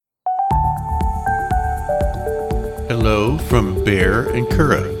Hello from Bear and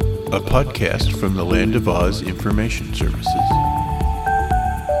Kura, a podcast from the Land of Oz Information Services.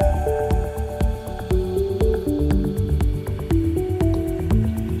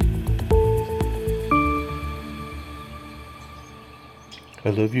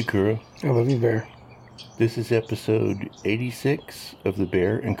 I love you, Kura. I love you, Bear. This is episode 86 of the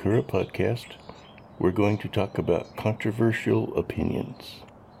Bear and Kura podcast. We're going to talk about controversial opinions.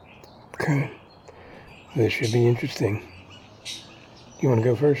 Okay. This should be interesting. You want to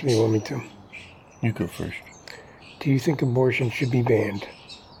go first or do you want me to? You go first. Do you think abortion should be banned?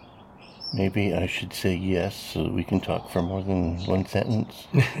 Maybe I should say yes so that we can talk for more than one sentence.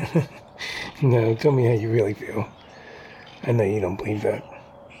 No, tell me how you really feel. I know you don't believe that.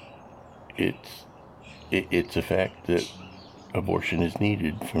 It's a fact that abortion is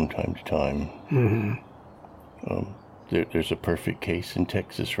needed from time to time. Mm-hmm. There's a perfect case in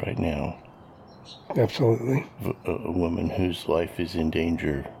Texas right now. Absolutely. A woman whose life is in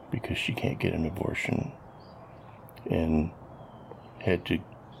danger because she can't get an abortion and had to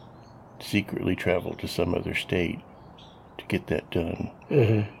secretly travel to some other state to get that done.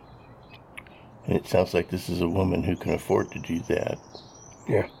 Mm-hmm. And it sounds like this is a woman who can afford to do that.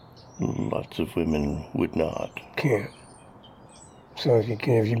 Yeah. Lots of women would not. Can't. So if you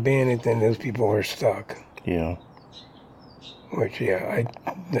ban it, then those people are stuck. Yeah. Which, yeah,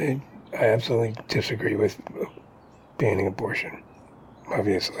 I absolutely disagree with banning abortion,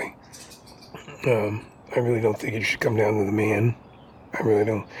 obviously. I really don't think it should come down to the man. I really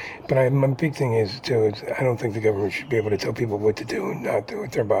don't. But my big thing is I don't think the government should be able to tell people what to do and not do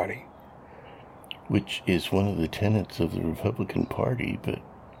with their body. Which is one of the tenets of the Republican Party, but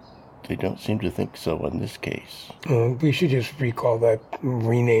they don't seem to think so in this case. We should just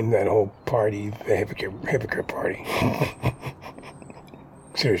rename that whole party the Hypocrite Party.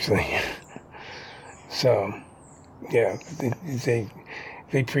 Seriously. So, yeah,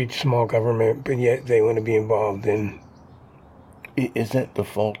 they preach small government, but yet they want to be involved in... Is that the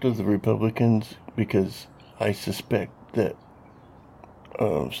fault of the Republicans? Because I suspect that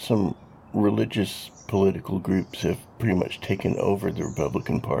some religious political groups have pretty much taken over the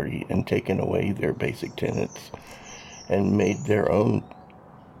Republican Party and taken away their basic tenets and made their own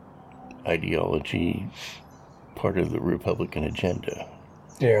ideology part of the Republican agenda.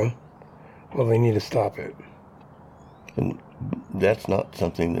 Yeah. Well, they need to stop it. And that's not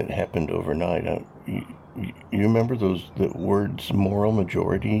something that happened overnight. You remember the words moral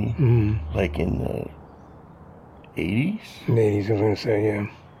majority, like in the 80s? In the 80s, I was going to say, yeah.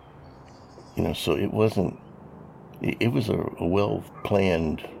 You know, so it was a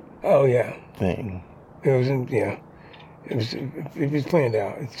well-planned thing. It wasn't, yeah. It was planned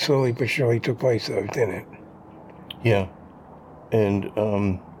out. It slowly but surely took place, though, didn't it? Yeah. And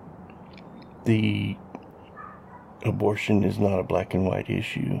the abortion is not a black and white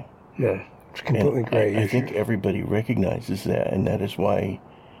issue. No, it's completely gray issue. I think everybody recognizes that, and that is why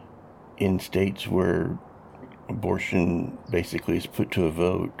in states where abortion basically is put to a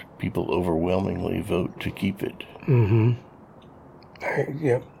vote, people overwhelmingly vote to keep it. Mm-hmm.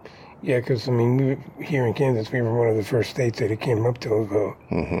 Yeah, because, I mean, here in Kansas, we were one of the first states that it came up to a vote.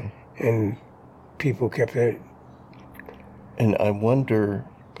 Mm-hmm. And people kept it. And I wonder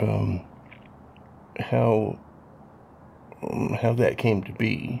how that came to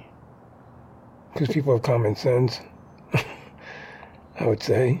be. Because people have common sense, I would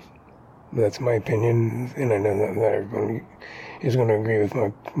say. That's my opinion, and I know that not everybody is going to agree with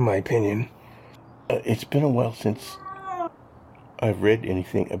my opinion. It's been a while since I've read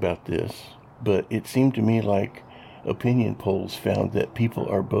anything about this, but it seemed to me like opinion polls found that people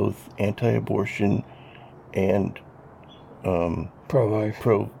are both anti-abortion and pro-life,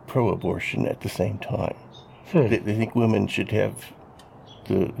 pro-abortion at the same time. They think women should have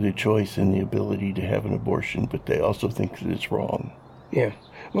the choice and the ability to have an abortion, but they also think that it's wrong. Yeah.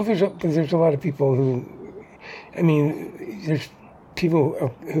 Well, there's a lot of people who, I mean, there's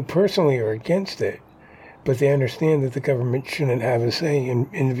people who personally are against it, but they understand that the government shouldn't have a say in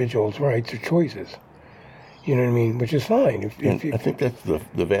individuals' rights or choices. You know what I mean? Which is fine. I think that's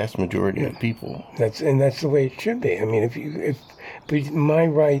the vast majority of people. That's the way it should be. I mean, but my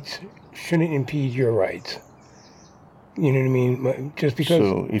rights shouldn't impede your rights. You know what I mean? Just because.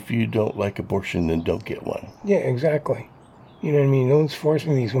 So if you don't like abortion, then don't get one. Yeah, exactly. You know what I mean? No one's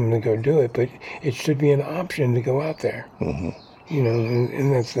forcing these women to go do it, but it should be an option to go out there. Mm-hmm. You know,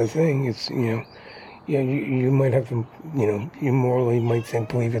 and that's the thing. It's, you know, yeah, you might have to, you know, you morally might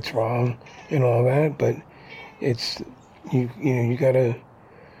believe it's wrong and all that, but it's, you know, you gotta,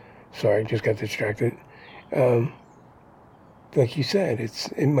 sorry, just got distracted. Like you said,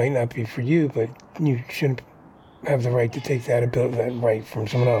 it might not be for you, but you shouldn't have the right to take that right from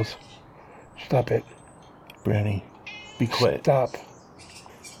someone else. Stop it. Brownie, be quiet. Stop.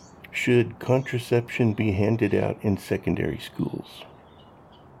 Should contraception be handed out in secondary schools?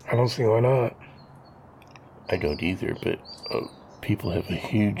 I don't see why not. I don't either, but people have a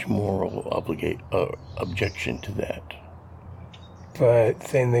huge moral objection to that. But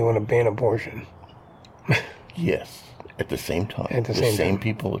then they want to ban abortion. Yes, at the same time. At the same time.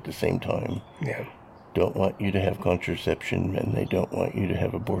 People at the same time. Yeah. Don't want you to have contraception, and they don't want you to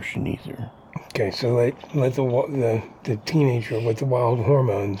have abortion either. Okay, so let the teenager with the wild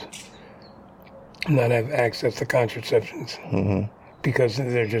hormones not have access to contraceptions. Mm-hmm. Because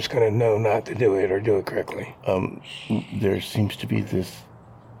they're just going to know not to do it or do it correctly. There seems to be this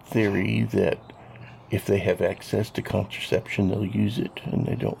theory that if they have access to contraception, they'll use it, and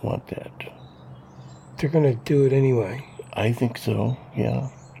they don't want that. They're going to do it anyway. I think so, yeah.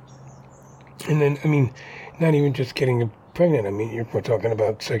 And then, I mean, not even just getting pregnant. I mean, we're talking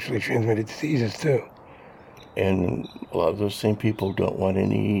about sexually transmitted diseases, too. And a lot of those same people don't want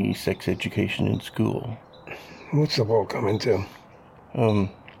any sex education in school. What's the world coming to?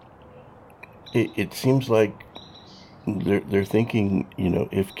 It seems like they're thinking,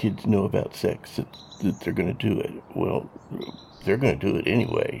 if kids know about sex, that they're going to do it. Well, they're going to do it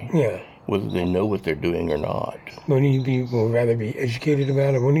anyway. Yeah. Whether they know what they're doing or not. Wouldn't you rather be educated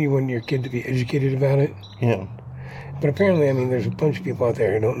about it? Wouldn't you want your kid to be educated about it? Yeah. But apparently, I mean, there's a bunch of people out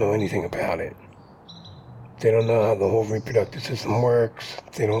there who don't know anything about it. They don't know how the whole reproductive system works.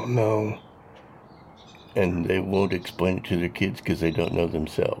 They don't know. And they won't explain it to their kids because they don't know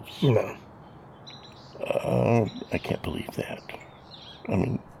themselves. No. I can't believe that. I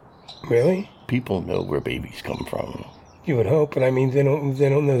mean... Really? People know where babies come from. You would hope, but I mean, they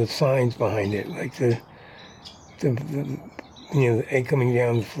don't know the signs behind it. Like the egg coming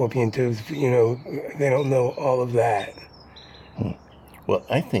down the fallopian tubes, they don't know all of that. Well,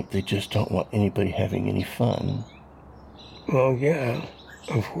 I think they just don't want anybody having any fun. Well, yeah,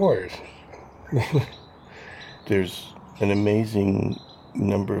 of course. There's an amazing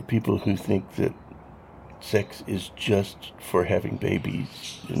number of people who think that sex is just for having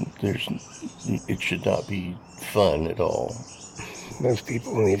babies, and it should not be fun at all. Those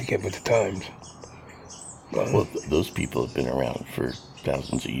people need to get with the times. Well, those people have been around for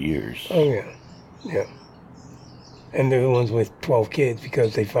thousands of years. Oh, yeah. And they're the ones with 12 kids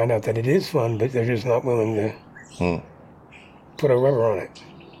because they find out that it is fun, but they're just not willing to put a rubber on it.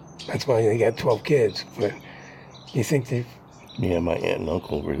 That's why they got 12 kids. But you think they... Yeah, my aunt and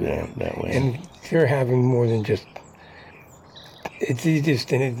uncle were there that way. And they're having more than just... It's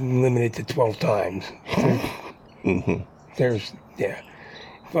just limited to 12 times. Mm-hmm. There's... Yeah.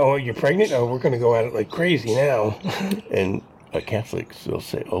 Oh, you're pregnant? Oh, we're going to go at it like crazy now. And Catholics, they'll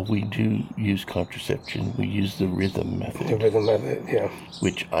say, oh, we do use contraception. We use the rhythm method. The rhythm method, yeah.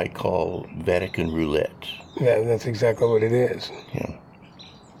 Which I call Vatican roulette. Yeah, that's exactly what it is. Yeah.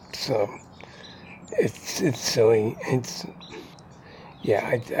 So, it's silly. It's...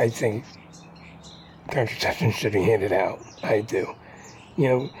 Yeah, I think contraception should be handed out. I do.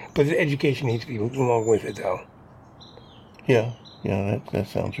 But the education needs to be along with it, though. Yeah, that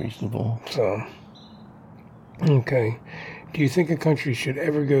sounds reasonable. So, okay. Do you think a country should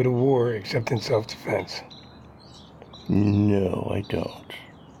ever go to war except in self-defense? No, I don't.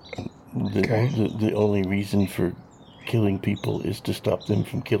 Okay. The only reason for killing people is to stop them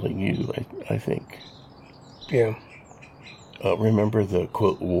from killing you, I think. Yeah. Remember the,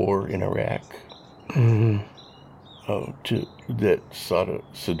 quote, war in Iraq? Mm-hmm. That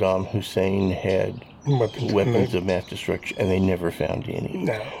Saddam Hussein had weapons of mass destruction, and they never found any.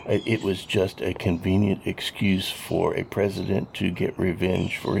 No. It was just a convenient excuse for a president to get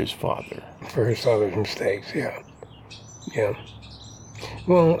revenge for his father. For his father's mistakes, yeah. Yeah.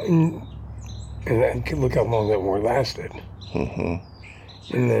 Well, and look how long that war lasted.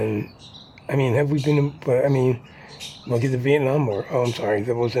 Mm-hmm. And then, I mean, have we been look at the Vietnam War. Oh, I'm sorry,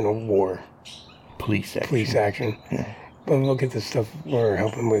 that wasn't a war. Police action. Police action. Yeah. But look at the stuff we're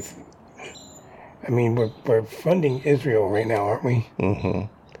helping with. I mean, we're funding Israel right now, aren't we? Mm-hmm.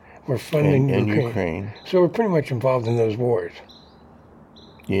 We're funding and Ukraine. So we're pretty much involved in those wars.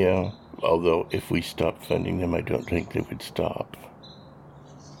 Yeah, although if we stopped funding them, I don't think they would stop.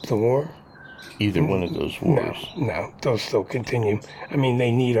 The war? Either one of those wars. No, they'll still continue. I mean,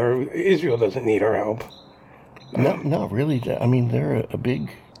 Israel doesn't need our help. Not really. I mean, they're a big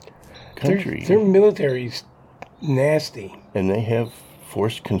country. Their military's nasty. And they have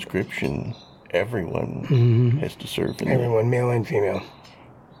forced conscription. Everyone has to serve in Everyone, male and female.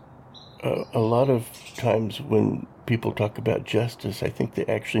 A lot of times when people talk about justice, I think they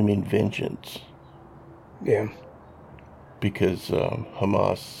actually mean vengeance. Yeah. because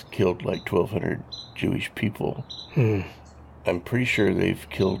Hamas killed like 1,200 Jewish people. I'm pretty sure they've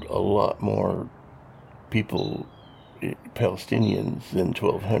killed a lot more people, Palestinians, than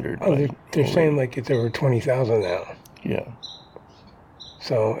 1,200. Oh, they're saying like it's over 20,000 now. Yeah.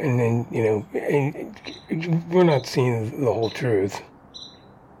 So, and then, and we're not seeing the whole truth.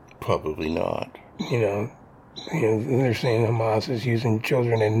 Probably not. They're saying Hamas is using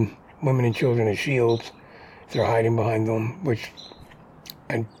children and women and children as shields. They're hiding behind them, which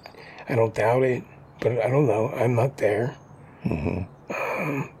I don't doubt it, but I don't know. I'm not there. Mm-hmm.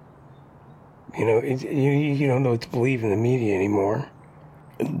 You don't know what to believe in the media anymore.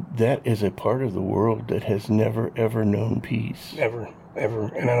 That is a part of the world that has never, ever known peace. Ever.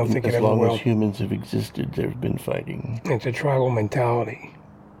 And I don't think it ever will. As long as humans have existed, there have been fighting. It's a tribal mentality.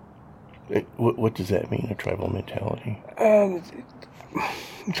 What does that mean, a tribal mentality?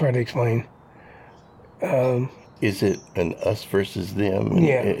 Try to explain. Is it an us versus them?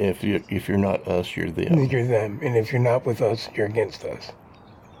 Yeah. If you're not us, you're them. You're them, and if you're not with us, you're against us.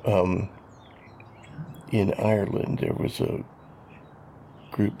 In Ireland, there was a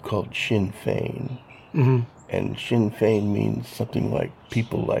group called Sinn Féin, and Sinn Féin means something like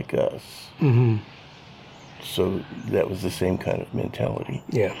people like us. So that was the same kind of mentality.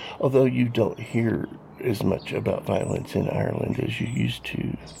 Yeah. Although you don't hear as much about violence in Ireland as you used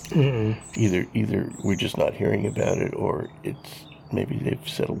to. Either we're just not hearing about it, or it's maybe they've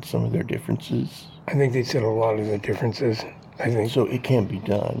settled some of their differences. I think they settled a lot of their differences. I think so. It can be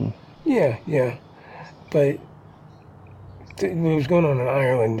done. Yeah. But what was going on in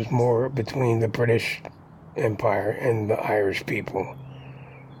Ireland was more between the British Empire and the Irish people.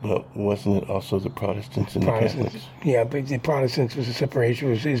 Well, wasn't it also the Protestants and the Catholics? Yeah, but the Protestants was a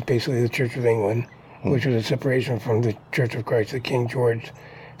separation. Is basically the Church of England, which was a separation from the Church of Christ that King George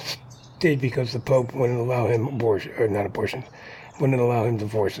did because the Pope wouldn't allow him wouldn't allow him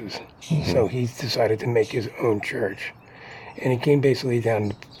divorces. So he decided to make his own church. And it came basically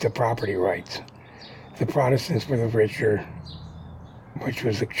down to property rights. The Protestants were the richer, which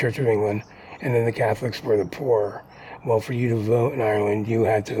was the Church of England, and then the Catholics were the poor. Well, for you to vote in Ireland, you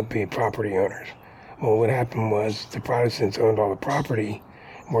had to be property owners. Well, what happened was the Protestants owned all the property,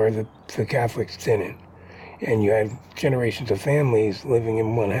 where the Catholics didn't. And you had generations of families living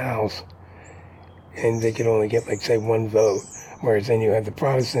in one house, and they could only get, like, say, one vote. Whereas then you had the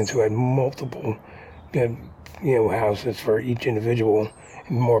Protestants who had multiple, houses for each individual,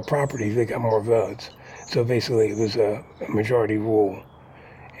 and more property, they got more votes. So basically it was a majority rule,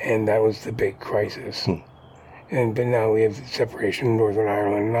 and that was the big crisis. But now we have the separation of Northern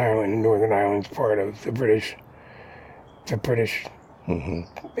Ireland and Ireland, and Northern Ireland's part of the British, and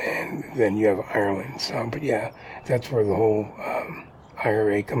then you have Ireland. So, but yeah, that's where the whole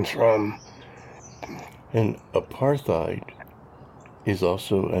IRA comes from. And apartheid is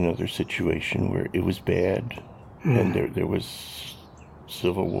also another situation where it was bad, and there was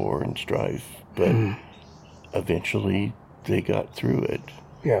civil war and strife, but eventually they got through it.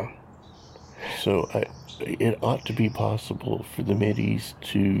 Yeah. So it ought to be possible for the Mideast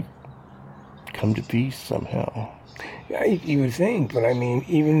to come to peace somehow. You would think, but I mean,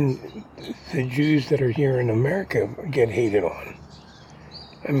 even the Jews that are here in America get hated on.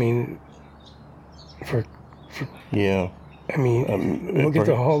 I mean, yeah. I mean, look at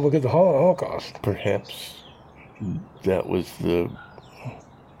the Holocaust. Perhaps that was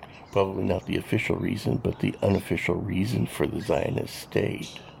probably not the official reason, but the unofficial reason for the Zionist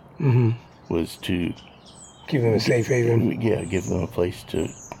state was to give them a safe haven. Yeah, give them a place to.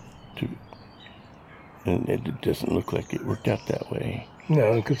 And it doesn't look like it worked out that way.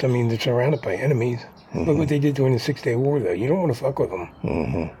 No, because I mean they're surrounded by enemies. Look what they did during the 6-Day War, though. You don't want to fuck with them.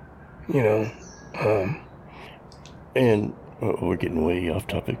 And we're getting way off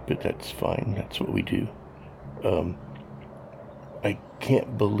topic, but that's fine. That's what we do. I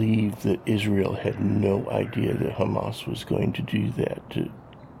can't believe that Israel had no idea that Hamas was going to do that to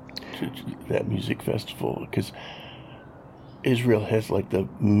that music festival, because Israel has like the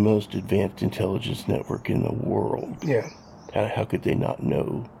most advanced intelligence network in the world. Yeah. How could they not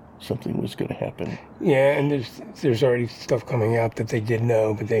know something was going to happen? Yeah, and there's already stuff coming out that they did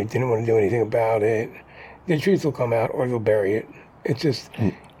know, but they didn't want to do anything about it. The truth will come out, or they'll bury it. It's just...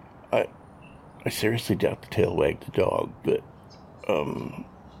 I seriously doubt the tail wagged the dog, but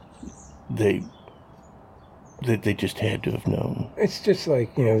they just had to have known. It's just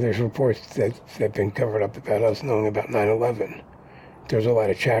like, there's reports that have been covered up about us knowing about 9/11. There's a lot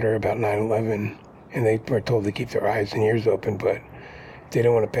of chatter about 9/11, and they were told to keep their eyes and ears open, but they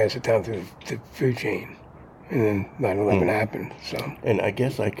don't want to pass it down through the food chain. And then 9/11 happened, so. And I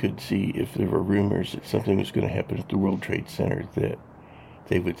guess I could see if there were rumors that something was going to happen at the World Trade Center that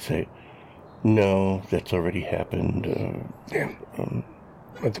they would say, no, that's already happened.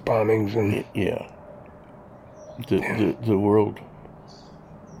 With the bombings and... Yeah. The world,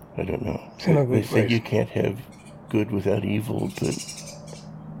 I don't know. It's an ugly They say place. you can't have good without evil, but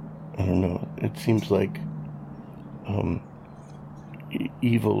I don't know. It seems like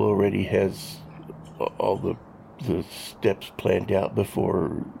evil already has all the steps planned out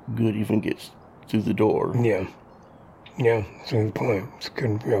before good even gets through the door. Yeah, it's a good point. It's a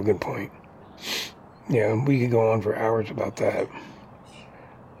good, real good point. Yeah, we could go on for hours about that.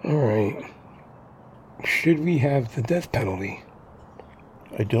 All right. Should we have the death penalty?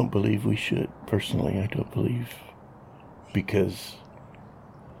 I don't believe we should. Personally, I don't believe. Because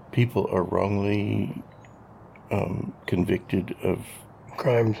people are wrongly convicted of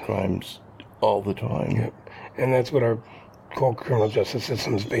crimes all the time. Yep. And that's what our whole criminal justice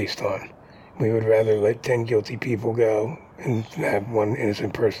system is based on. We would rather let 10 guilty people go and have one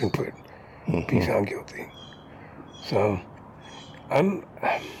innocent person be found guilty. So,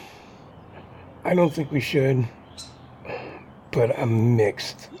 I don't think we should, but I'm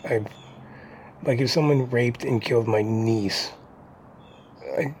mixed. Like if someone raped and killed my niece,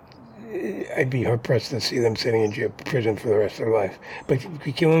 I'd be hard pressed to see them sitting in prison for the rest of their life. But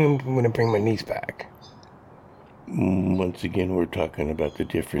killing them wouldn't bring my niece back. Once again, we're talking about the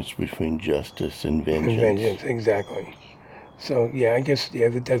difference between justice and vengeance. Vengeance, exactly. So, yeah, I guess, the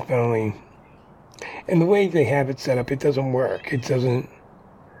death penalty. And the way they have it set up, it doesn't work. It doesn't...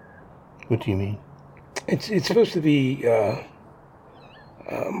 What do you mean? It's supposed to be,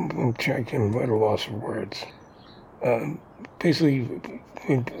 I'm at a loss for words. Basically,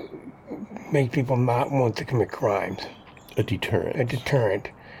 make people not want to commit crimes. A deterrent. A deterrent.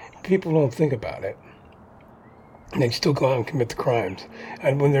 People don't think about it. They still go out and commit the crimes.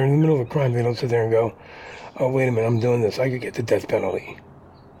 And when they're in the middle of a crime, they don't sit there and go, oh, wait a minute, I'm doing this. I could get the death penalty.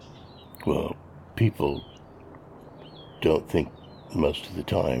 Well, people don't think most of the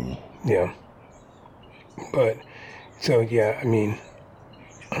time. Yeah. But, so, yeah, I mean,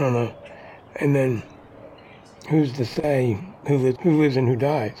 I don't know. And then, who's to say who lives and who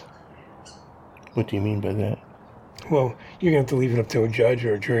dies? What do you mean by that? Well, you're going to have to leave it up to a judge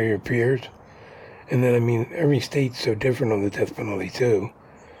or a jury or peers. And then, I mean, every state's so different on the death penalty, too.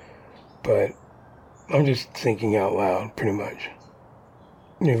 But I'm just thinking out loud, pretty much.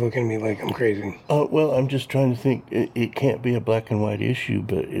 You're looking at me like I'm crazy. Well, I'm just trying to think. It can't be a black and white issue,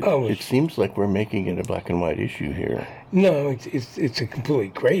 but it seems like we're making it a black and white issue here. No, it's a completely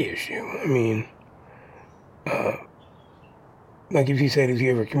gray issue. I mean, like if you said, if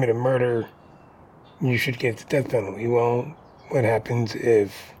you ever committed murder, you should get the death penalty. Well, what happens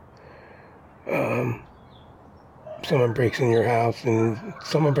if someone breaks in your house and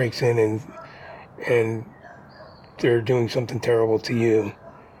and they're doing something terrible to you,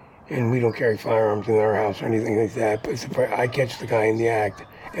 and we don't carry firearms in our house or anything like that, but if I catch the guy in the act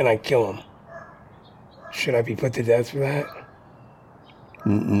and I kill him, should I be put to death for that?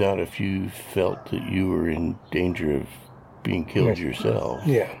 Not if you felt that you were in danger of being killed yourself.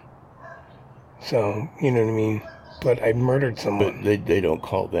 Yeah. So, you know what I mean? But I murdered someone. But they don't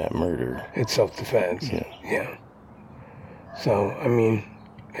call that murder. It's self-defense. Yeah. So, I mean,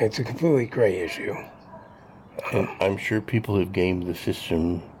 it's a completely gray issue. And I'm sure people have gamed the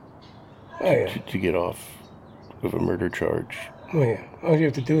system to get off of a murder charge. Oh, yeah. All you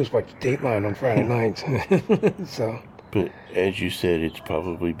have to do is watch Dateline on Friday nights. So. But as you said, it's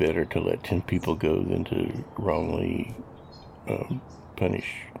probably better to let 10 people go than to wrongly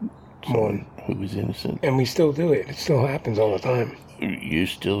punish someone who was innocent. And we still do it. It still happens all the time. You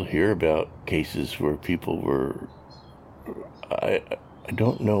still hear about cases where people were... I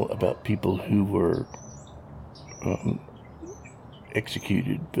don't know about people who were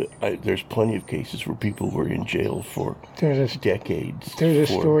executed, but there's plenty of cases where people were in jail for decades. There's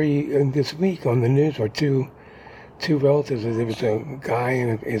a story this week on the news where two relatives, there was a guy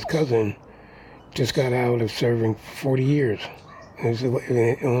and his cousin, just got out of serving 40 years. It was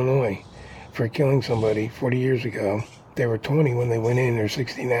in Illinois for killing somebody 40 years ago. They were 20 when they went in. They're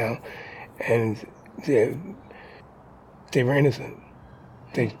 60 now. And they were innocent.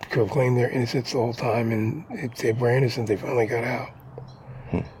 They proclaimed their innocence the whole time, and if they were innocent, they finally got out.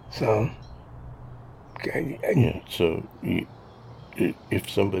 So, yeah. So, if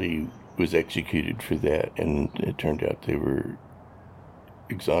somebody was executed for that, and it turned out they were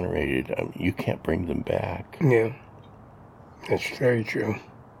exonerated, you can't bring them back. Yeah, that's very true.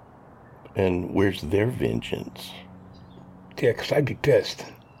 And where's their vengeance? Yeah, because I'd be pissed.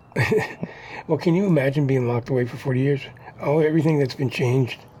 Well, can you imagine being locked away for 40 years? Oh, everything that's been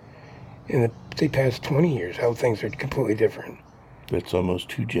changed in the past 20 years, how things are completely different. That's almost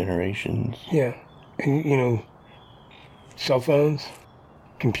 2 generations. Yeah. And, cell phones,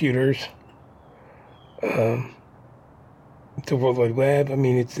 computers, the World Wide Web. I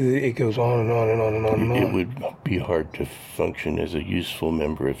mean, it goes on and on and on and on and on. It would be hard to function as a useful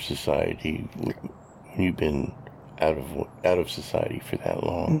member of society when you've been out of society for that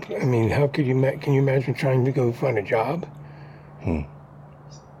long. I mean, can you imagine trying to go find a job? You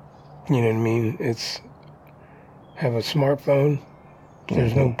know what I mean? Have a smartphone.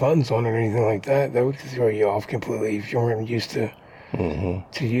 There's no buttons on it or anything like that. That would throw you off completely if you weren't used to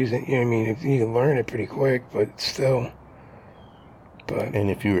use it. You know what I mean? You can learn it pretty quick, but still.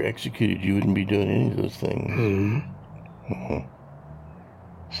 And if you were executed, you wouldn't be doing any of those things.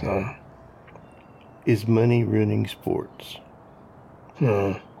 So. Is money ruining sports?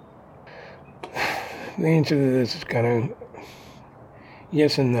 The answer to this is kind of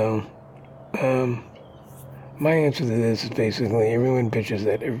yes and no. My answer to this is basically everyone bitches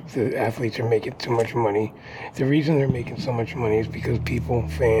that the athletes are making too much money. The reason they're making so much money is because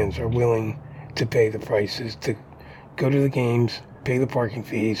fans are willing to pay the prices to go to the games, pay the parking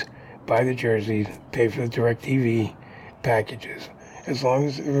fees, buy the jerseys, pay for the DirecTV packages. As long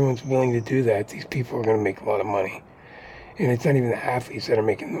as everyone's willing to do that, these people are going to make a lot of money. And it's not even the athletes that are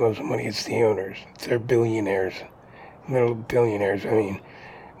making the most money, it's the owners. They're billionaires. Little billionaires. I mean,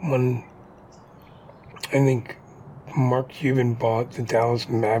 I think Mark Cuban bought the Dallas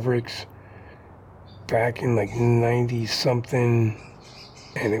Mavericks back in like 90-something,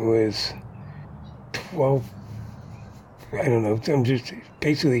 and it was 12, I don't know, I'm just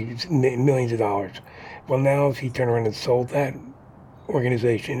basically millions of dollars. Well, now if he turned around and sold that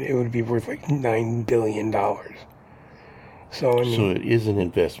organization, it would be worth like $9 billion. So, I mean, so it is an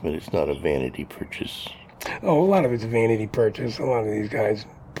investment. It's not a vanity purchase. Oh, a lot of it's a vanity purchase. A lot of these guys,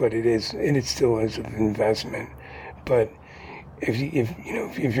 but it is, and it still is an investment. But if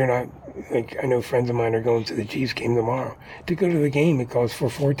you're not, like, I know friends of mine are going to the Chiefs game tomorrow. To go to the game, it costs for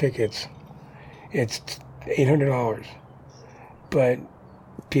 4 tickets. It's $800. But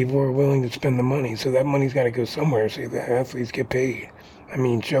people are willing to spend the money, so that money's got to go somewhere so the athletes get paid. I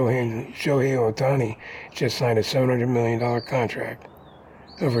mean, Shohei Ohtani just signed a $700 million contract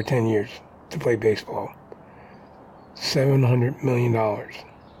over 10 years to play baseball. $700 million. I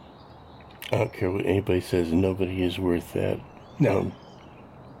don't care what anybody says. Nobody is worth that. No.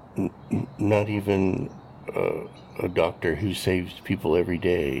 Not even a doctor who saves people every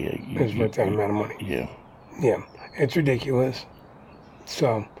day. Is worth that amount of money. Yeah. Yeah. It's ridiculous.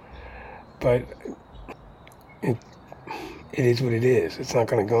 So, but it is what it is. It's not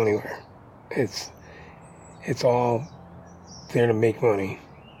going to go anywhere. It's all there to make money.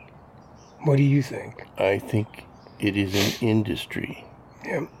 What do you think? I think it is an industry.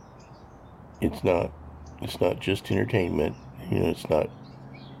 Yeah. It's not just entertainment. It's not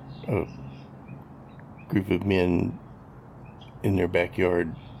a group of men in their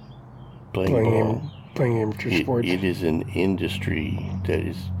backyard playing ball. Playing amateur sports. It is an industry that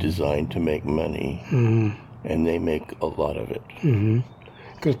is designed to make money, and they make a lot of it.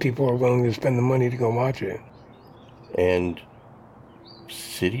 Because people are willing to spend the money to go watch it. And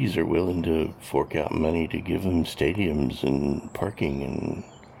cities are willing to fork out money to give them stadiums and parking,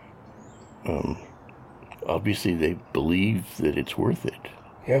 and obviously they believe that it's worth it.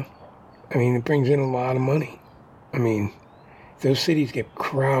 Yeah. I mean, it brings in a lot of money. I mean, those cities get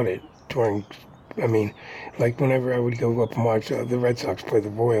crowded during, like whenever I would go up and watch the Red Sox play the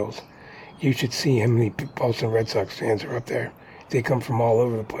Royals, you should see how many Boston Red Sox fans are up there. They come from all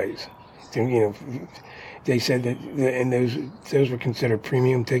over the place. They said that, and those were considered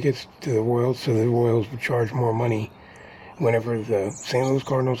premium tickets to the Royals, so the Royals would charge more money whenever the St. Louis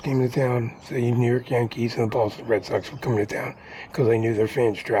Cardinals came to town, the New York Yankees and the Boston Red Sox would come to town because they knew their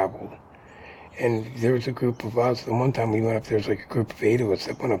fans traveled. And there was a group of us, the one time we went up there, was like a group of 8 of us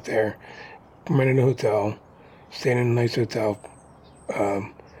that went up there, rented a hotel, stayed in a nice hotel,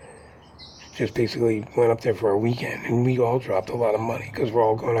 just basically went up there for a weekend, and we all dropped a lot of money because we're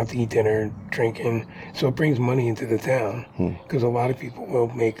all going out to eat dinner, drinking, so it brings money into the town because a lot of people will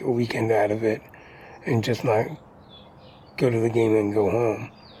make a weekend out of it and just not go to the game and go home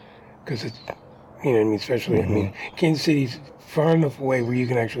because it's, especially, Kansas City's far enough away where you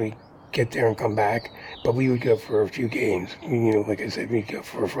can actually get there and come back, but we would go for a few games. Like I said, we'd go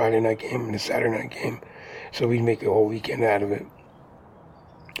for a Friday night game and a Saturday night game, so we'd make a whole weekend out of it.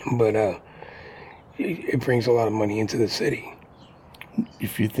 But it brings a lot of money into the city.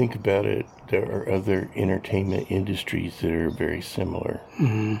 if you think about it, there are other entertainment industries that are very similar.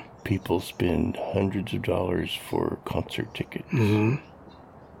 Mm-hmm. People spend hundreds of dollars for concert tickets Mm-hmm.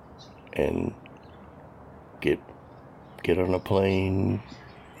 and get on a plane,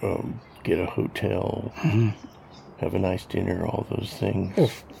 get a hotel, Mm-hmm. have a nice dinner, all those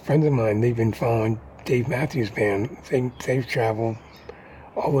things. Friends of mine, they've been following Dave Matthews Band. They've traveled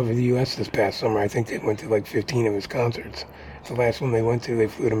all over the U.S. this past summer. I think they went to like 15 of his concerts. The last one they went to, they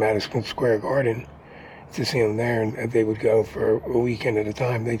flew to Madison Square Garden to see him there, and they would go for a weekend at a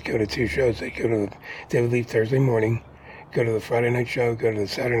time. They'd go to 2 shows. They would leave Thursday morning, go to the Friday night show, go to the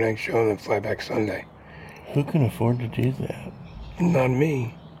Saturday night show, and then fly back Sunday. Who can afford to do that? Not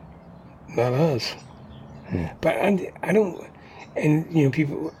me. Not us. But I don't, and you know,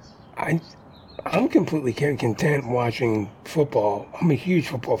 people, I'm completely content watching football. I'm a huge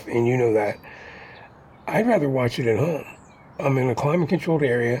football fan, you know that. I'd rather watch it at home. I'm in a climate-controlled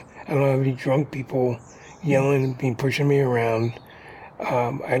area. I don't have any drunk people yelling and pushing me around.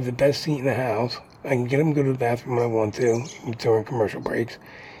 I have the best seat in the house. I can get them to go to the bathroom when I want to during commercial breaks.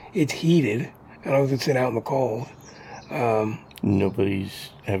 It's heated. I don't have to sit out in the cold. Nobody's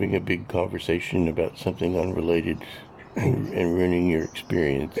having a big conversation about something unrelated and ruining your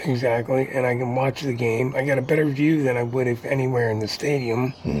experience. Exactly, and I can watch the game. I got a better view than I would if anywhere in the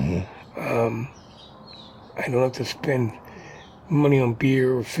stadium. Mm-hmm. I don't have to spend money on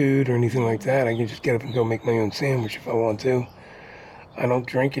beer or food or anything like that. I can just get up and go make my own sandwich if I want to. I don't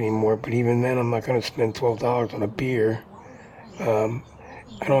drink anymore, but even then I'm not going to spend $12 on a beer.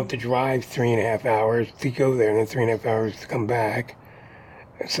 I don't have to drive 3.5 hours to go there and then 3.5 hours to come back.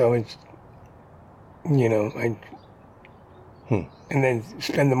 So it's, you know, and then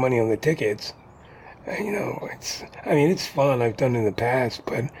spend the money on the tickets. You know, it's fun. I've done it in the past,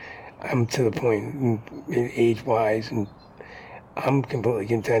 but I'm to the point age-wise, and I'm completely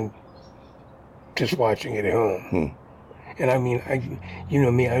content just watching it at home. And I mean, you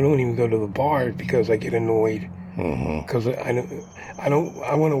know me, I don't even go to the bar because I get annoyed. Because I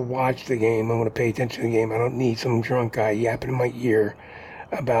want to watch the game. I want to pay attention to the game. I don't need some drunk guy yapping in my ear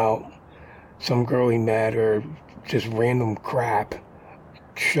about some girl he met or just random crap.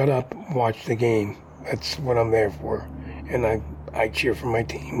 Shut up, watch the game. That's what I'm there for. And I cheer for my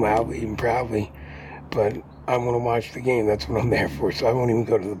team loudly and proudly, but I want to watch the game. That's what I'm there for. So I won't even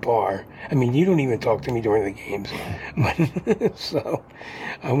go to the bar. I mean, you don't even talk to me during the games. So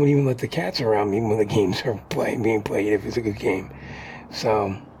I won't even let the cats around me when the games are being played if it's a good game.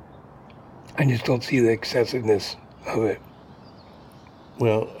 So I just don't see the excessiveness of it.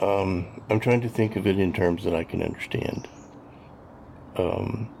 Well, I'm trying to think of it in terms that I can understand.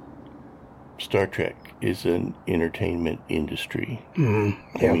 Star Trek is an entertainment industry.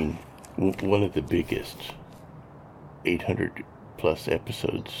 Mm-hmm. Yeah. I mean, one of the biggest, 800 plus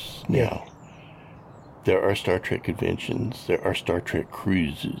episodes now. Yeah. There are Star Trek conventions. There are Star Trek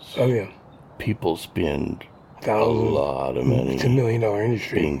cruises. Oh, yeah. People spend Thousands. a lot of money. It's $1 million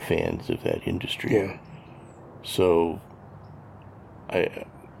industry. Being fans of that industry. Yeah. So, I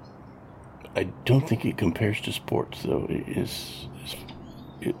don't think it compares to sports, though. It is,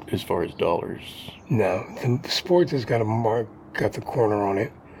 as far as dollars. No, the sports has got got the corner on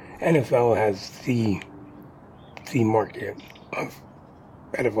it. NFL has the market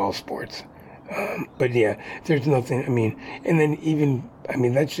out of all sports. But yeah, there's nothing, I mean, and then even, I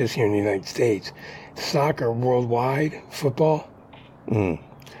mean, that's just here in the United States. Soccer worldwide, football,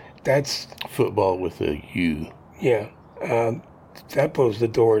 that's... Football with a U. Yeah, that blows the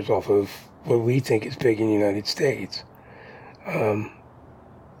doors off of what we think is big in the United States. I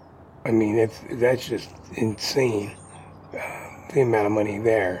mean, that's just insane, the amount of money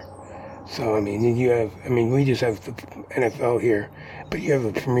there. So, I mean, we just have the NFL here, but you have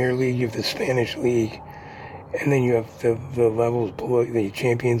the Premier League, you have the Spanish League, and then you have the levels below, the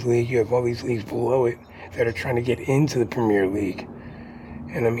Champions League, you have all these leagues below it that are trying to get into the Premier League.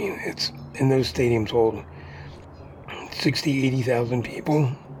 And I mean, and those stadiums hold 60, 80,000 people,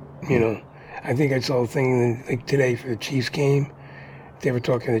 you know. I think I saw a thing like today for the Chiefs game. They were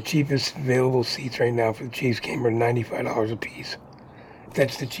talking the cheapest available seats right now for the Chiefs game are $95 a piece.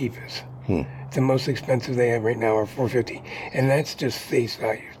 That's the cheapest. The most expensive they have right now are $450, and that's just face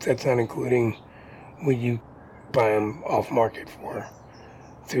value. That's not including what you buy them off market for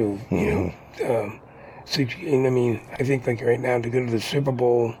through, you know. So, and I mean, I think like right now to go to the Super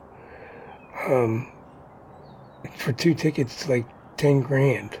Bowl, for 2 tickets, it's like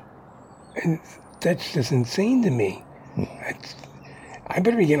 $10,000, and that's just insane to me. I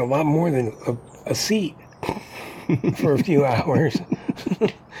better be getting a lot more than a seat for a few hours.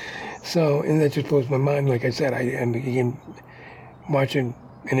 So, and that just blows my mind. Like I said, again, watch it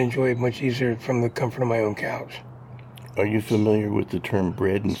and enjoy it much easier from the comfort of my own couch. Are you familiar with the term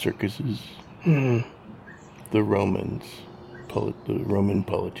bread and circuses? Mm-hmm. The Romans, the Roman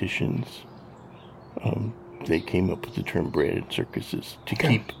politicians, they came up with the term bread and circuses to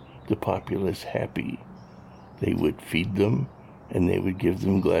keep the populace happy. They would feed them, and they would give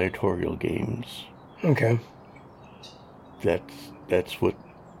them gladiatorial games. Okay. That's what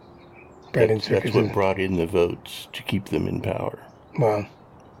That's what brought in the votes to keep them in power. Wow.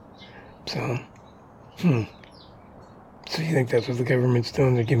 So, So you think that's what the government's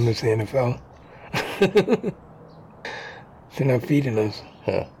doing? They're giving us the NFL? They're not feeding us.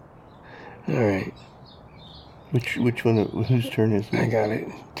 Huh. All right. Which one? Whose turn is it? I got it.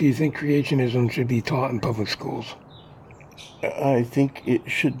 Do you think creationism should be taught in public schools? I think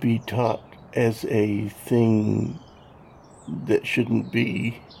it should be taught as a thing that shouldn't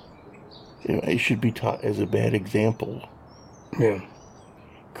be. It should be taught as a bad example. Yeah.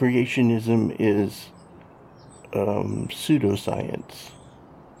 Creationism is pseudoscience.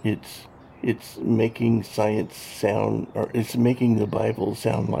 It's making science sound, or it's making the Bible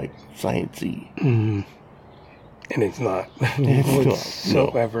sound like sciencey. Mm-hmm. And it's not.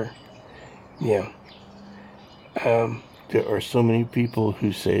 Whatsoever. No. Yeah. There are so many people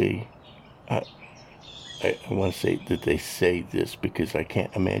who say, I want to say that they say this because I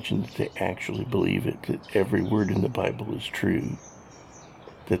can't imagine that they actually believe it, that every word in the Bible is true,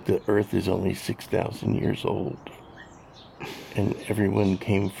 that the earth is only 6,000 years old, and everyone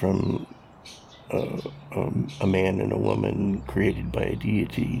came from a man and a woman created by a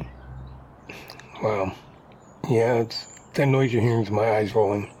deity. Wow. Yeah, that noise you're hearing is my eyes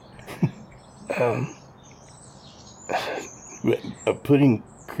rolling. Putting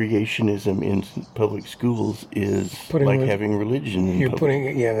creationism in public schools is like having religion in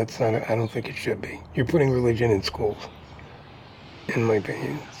public. That's not, I don't think it should be. You're putting religion in schools, in my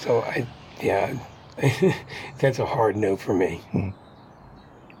opinion. So, that's a hard no for me.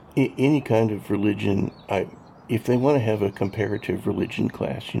 Any kind of religion, if they want to have a comparative religion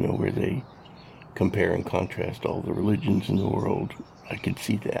class, where they compare and contrast all the religions in the world, I could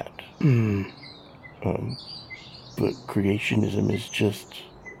see that. But creationism is just...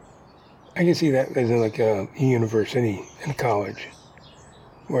 I can see that as like a university and college,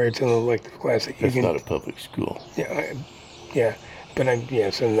 where it's an elective class that you That's not a public school.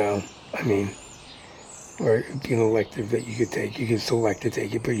 Or it'd be an elective that you could take. You could select to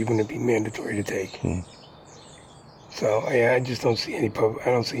take it, but you wouldn't be mandatory to take. So, I just don't see I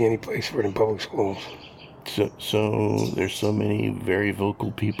don't see any place for it in public schools. So there's so many very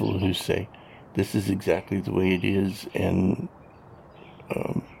vocal people who say, this is exactly the way it is, and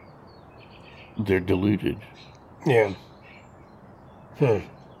they're deluded. Yeah. To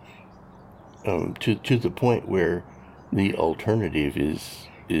the point where the alternative is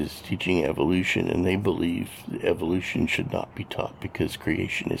teaching evolution, and they believe evolution should not be taught because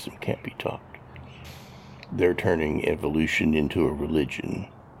creationism can't be taught. They're turning evolution into a religion.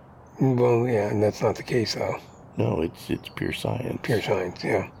 Well, yeah, and that's not the case, though. No, it's pure science. Pure science,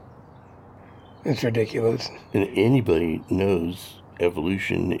 yeah. It's ridiculous. And anybody knows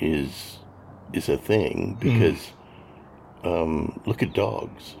evolution is a thing because look at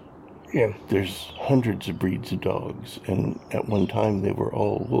dogs. Yeah. There's hundreds of breeds of dogs, and at one time they were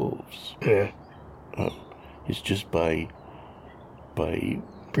all wolves. Yeah. It's just by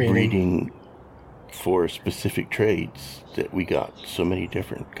breeding for specific traits that we got so many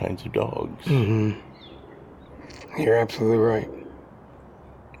different kinds of dogs. You're absolutely right.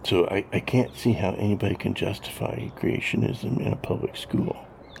 So I can't see how anybody can justify creationism in a public school.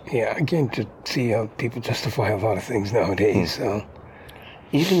 Yeah, I can't just see how people justify a lot of things nowadays, so...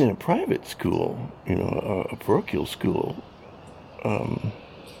 Even in a private school, a parochial school,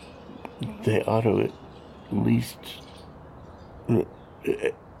 they ought to at least...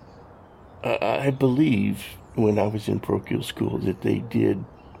 I believe when I was in parochial school that they did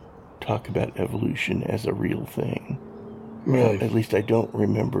talk about evolution as a real thing. Really? At least I don't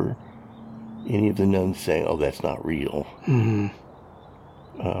remember any of the nuns saying, oh, that's not real.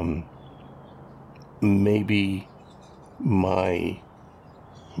 Maybe my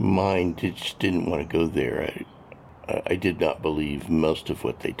mind just didn't want to go there. I did not believe most of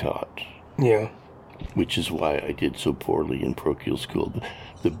what they taught. Yeah. Which is why I did so poorly in parochial school.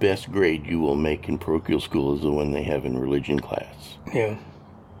 The best grade you will make in parochial school is the one they have in religion class. Yeah.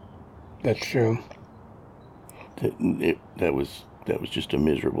 That's true. That was just a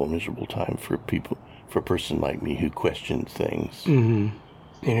miserable time for a person like me who questions things. And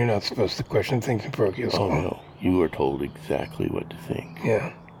you're not supposed to question things in parochial school. Oh, no. You are told exactly what to think.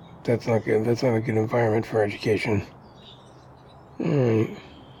 Yeah. That's not good. That's not a good environment for education. All right.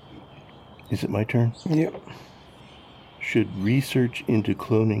 Is it my turn? Yep. Should research into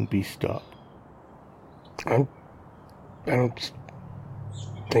cloning be stopped? I don't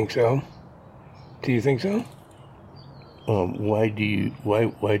think so. Do you think so? Why do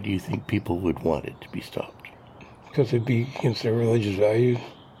you think people would want it to be stopped? Because it'd be against their religious values.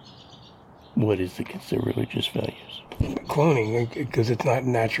 What is against their religious values? Cloning, because it's not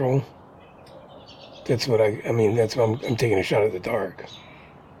natural. That's what that's what I'm taking a shot at the dark.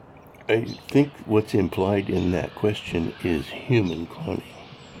 I think what's implied in that question is human cloning.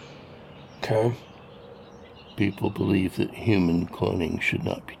 Okay. People believe that human cloning should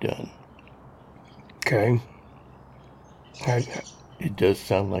not be done. Okay. It does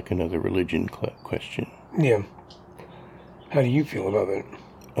sound like another religion question. Yeah. How do you feel about it?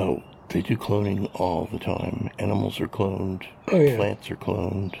 Oh, they do cloning all the time. Animals are cloned. Oh, yeah. Plants are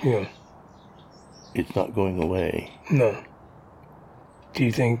cloned. Yeah. It's not going away. No. Do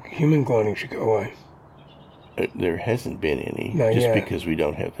you think human cloning should go away? There hasn't been any. Not just yet. because we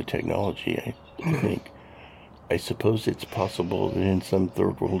don't have the technology, I think. I suppose it's possible that in some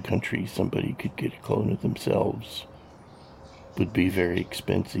third world country somebody could get a clone of themselves. Would be very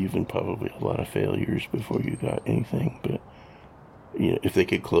expensive and probably a lot of failures before you got anything. But if they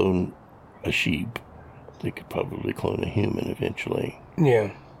could clone a sheep, they could probably clone a human eventually.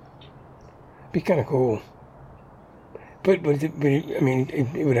 Yeah. Be kind of cool. But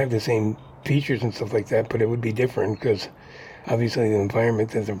it would have the same features and stuff like that, but it would be different because obviously the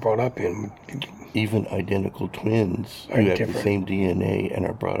environment that they're brought up in. Even identical twins who have the same DNA and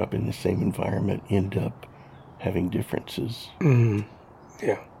are brought up in the same environment end up having differences. Mm-hmm.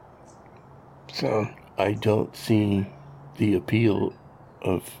 Yeah. So I don't see the appeal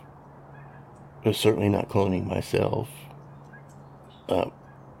of certainly not cloning myself.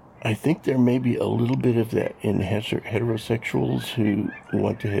 I think there may be a little bit of that in heterosexuals who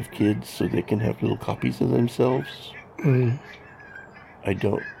want to have kids so they can have little copies of themselves. Mm. I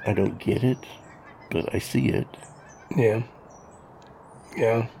don't get it, but I see it. Yeah.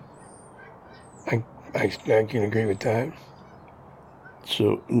 Yeah. I can agree with that.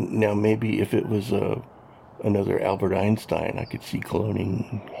 So now maybe if it was another Albert Einstein, I could see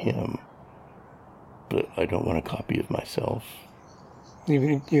cloning him, but I don't want a copy of myself.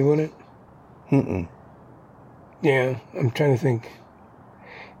 You want it? Mm-mm. Yeah, I'm trying to think.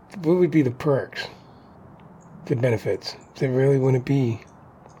 What would be the perks? The benefits? They really wouldn't be.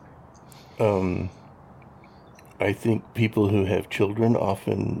 I think people who have children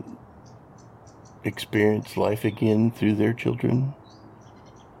often experience life again through their children.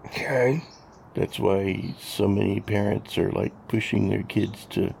 Okay. That's why so many parents are like pushing their kids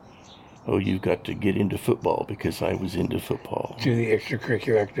to, oh, you've got to get into football because I was into football. Do the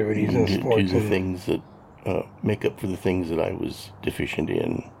extracurricular activities and sports. Do the things that make up for the things that I was deficient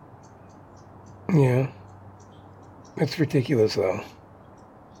in. Yeah. That's ridiculous, though.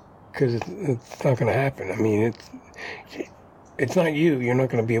 Because it's not going to happen. I mean, it's not you. You're not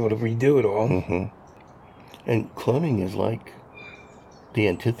going to be able to redo it all. Mm-hmm. And cloning is like the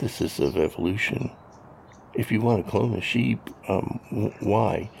antithesis of evolution. If you want to clone a sheep,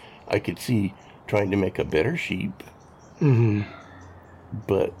 why? I could see trying to make a better sheep, mm-hmm.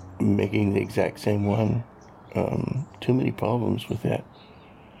 but making the exact same one, too many problems with that.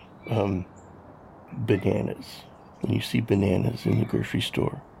 Bananas. When you see bananas in the grocery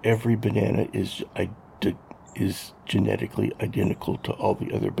store, every banana is genetically identical to all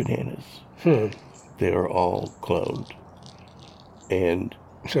the other bananas. They are all cloned. And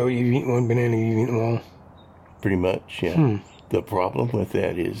so you've eaten one banana, you've eaten them all? Pretty much, yeah. The problem with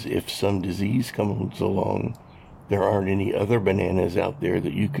that is if some disease comes along, there aren't any other bananas out there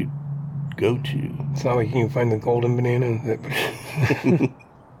that you could go to. It's not like you can find the golden banana.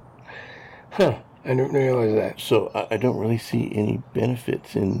 Huh. I didn't realize that. So I don't really see any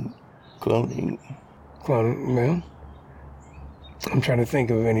benefits in cloning. Cloning, well, I'm trying to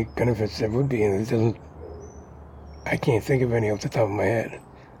think of any benefits there would be, and I can't think of any off the top of my head.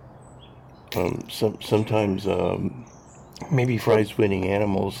 Sometimes maybe prize-winning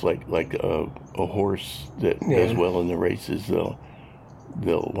animals like a horse that does well in the races, they'll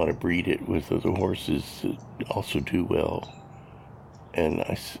want to breed it with other horses that also do well. And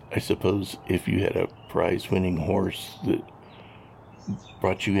I suppose if you had a prize-winning horse that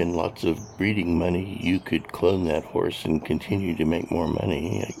brought you in lots of breeding money, you could clone that horse and continue to make more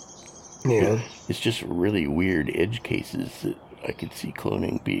money. Yeah. It's just really weird edge cases that I could see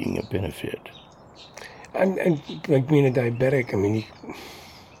cloning being a benefit. I'm like being a diabetic. I mean,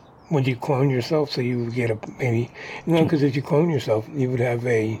 would you clone yourself so you would get because if you clone yourself, you would have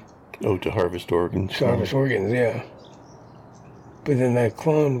to harvest organs. To harvest organs, yeah. But then that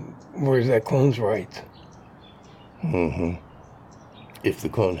clone, where's that clone's rights? If the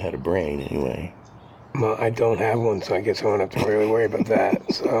clone had a brain, anyway. Well, I don't have one, so I guess I won't have to really worry about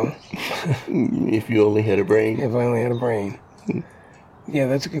that. So, If you only had a brain? if I only had a brain. Yeah,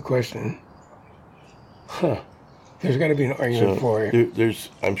 that's a good question. Huh. There's got to be an argument for it.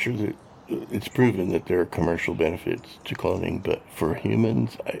 I'm sure that it's proven that there are commercial benefits to cloning, but for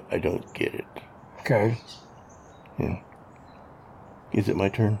humans, I don't get it. Okay. Yeah. Is it my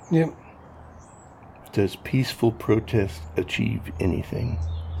turn? Yep. Does peaceful protest achieve anything?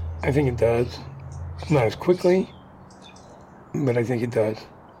 I think it does. Not as quickly, but I think it does.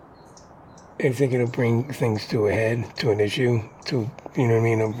 I think it'll bring things to a head, to an issue, to, you know what I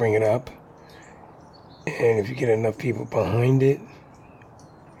mean, it'll bring it up. And if you get enough people behind it,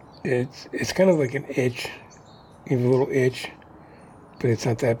 it's kind of like an itch. You have a little itch, but it's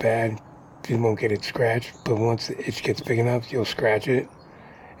not that bad. You won't get it scratched, but once the itch gets big enough, you'll scratch it.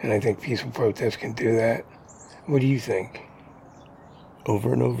 And I think peaceful protest can do that. What do you think?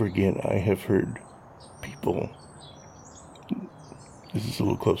 Over and over again, I have heard people, this is a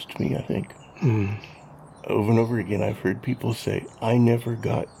little close to me, I think. Over and over again, I've heard people say, I never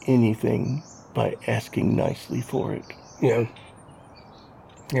got anything by asking nicely for it. Yeah.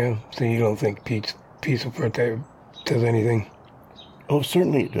 Yeah, so you don't think peaceful protest does anything? Oh,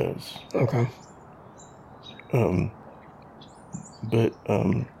 certainly it does. Okay. But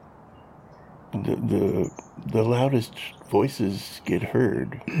the loudest voices get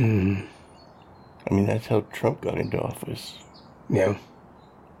heard. I mean, that's how Trump got into office. Yeah.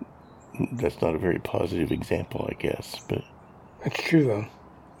 That's not a very positive example, I guess, but... That's true,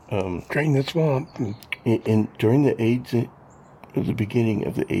 though. Drain the swamp. During the beginning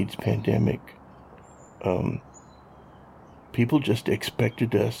of the AIDS pandemic, people just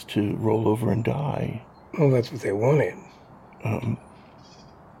expected us to roll over and die. Well, that's what they wanted.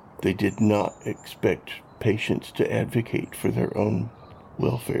 They did not expect patients to advocate for their own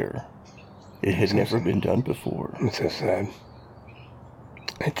welfare. It had never been done before. It's so sad.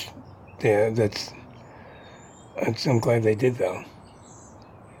 I'm glad they did, though.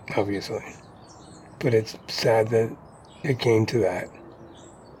 Obviously. But it's sad that it came to that.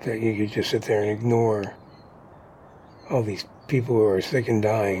 That you could just sit there and ignore all these people who are sick and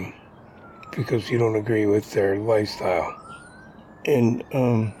dying because you don't agree with their lifestyle. And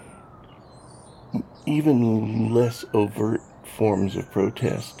even less overt forms of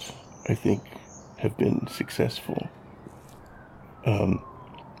protest, I think, have been successful.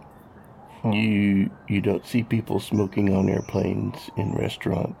 You don't see people smoking on airplanes, in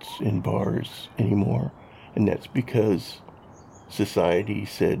restaurants, in bars anymore, and that's because society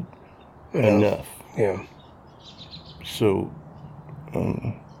said enough. Yeah. So,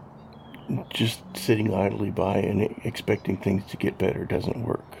 just sitting idly by and expecting things to get better doesn't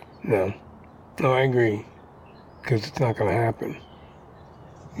work. No, I agree, because it's not going to happen.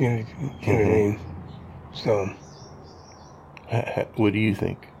 You know what I mean? So, what do you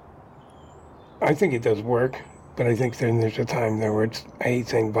think? I think it does work, but I think then there's a time there where I hate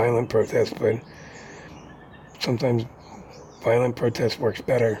saying violent protest, but sometimes violent protest works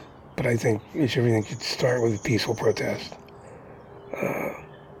better. But I think everything should start with a peaceful protest.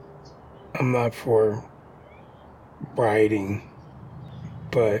 I'm not for rioting,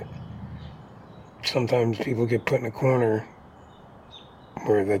 but sometimes people get put in a corner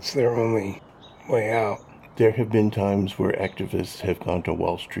where that's their only way out. There have been times where activists have gone to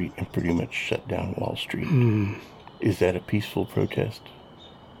Wall Street and pretty much shut down Wall Street. Is that a peaceful protest?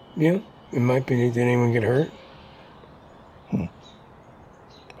 Yeah, it might be. Did anyone get hurt?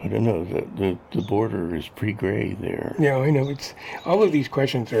 I don't know. The border is pretty gray there. Yeah, I know. It's all of these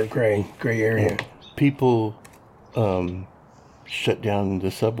questions are gray area. People shut down the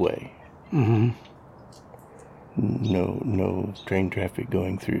subway. No train traffic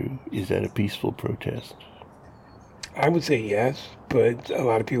going through. Is that a peaceful protest? I would say yes, but a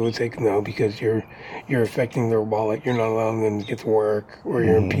lot of people would say no because you're affecting their wallet. You're not allowing them to get to work, or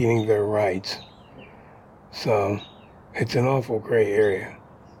you're impeding their rights. So it's an awful gray area.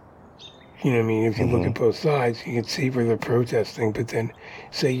 You know what I mean? If you look at both sides, you can see where they're protesting. But then,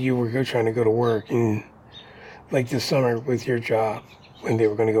 say you were trying to go to work, and like this summer with your job, when they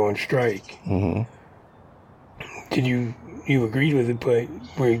were going to go on strike, did you agreed with it, but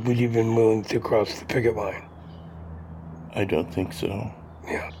would you have been willing to cross the picket line? I don't think so.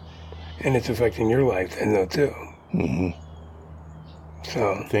 Yeah. And it's affecting your life then, though, too.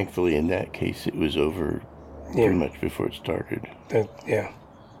 So. Thankfully, in that case, it was over pretty much before it started. Yeah.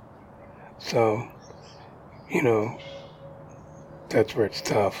 So, that's where it's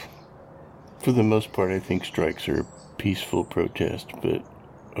tough. For the most part, I think strikes are a peaceful protest, but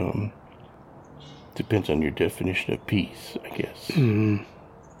depends on your definition of peace, I guess. Mm-hmm.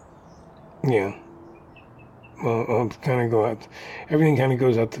 Yeah. Well, everything kind of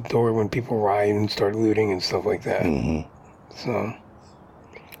goes out the door when people riot and start looting and stuff like that. Mm-hmm. So.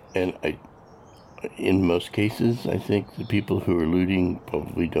 And in most cases, I think the people who are looting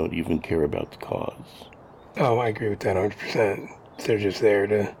probably don't even care about the cause. Oh, I agree with that 100%. They're just there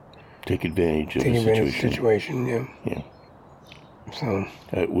to take advantage of the situation. Yeah. Yeah. So.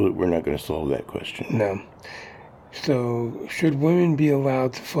 We're not going to solve that question. No. So, should women be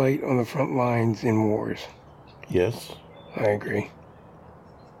allowed to fight on the front lines in wars? Yes. I agree.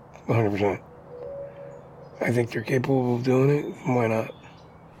 100%. I think they're capable of doing it. Why not?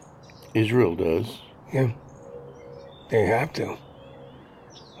 Israel does. Yeah. They have to.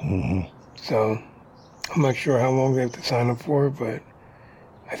 Mm-hmm. So, I'm not sure how long they have to sign up for, but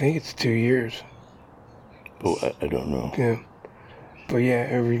I think it's 2 years. Oh, I don't know. Yeah. But yeah,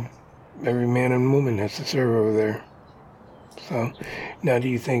 every man and woman has to serve over there. So, now do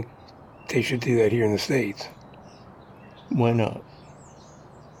you think they should do that here in the States? Why not?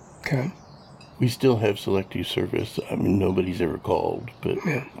 Okay. We still have selective service. I mean, nobody's ever called, but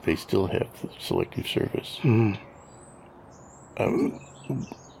yeah. They still have selective service. Mm-hmm.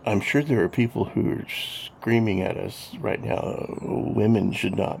 I'm sure there are people who are screaming at us right now, women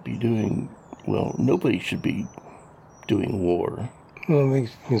should not be doing, well, nobody should be doing war. Well, they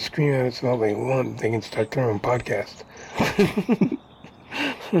can scream at us all they want. They can start their own podcast.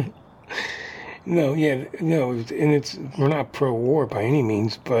 No, and we're not pro-war by any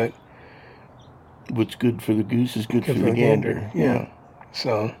means, but what's good for the goose is good for the gander. Yeah.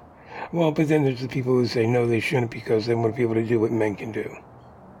 So, well, but then there's the people who say no, they shouldn't because they want to be able to do what men can do.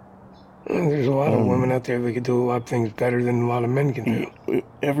 And there's a lot of women out there that can do a lot of things better than a lot of men can do.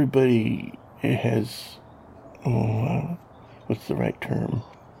 Everybody has, what's the right term?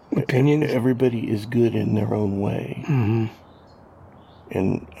 Opinions? Everybody is good in their own way. Mm-hmm.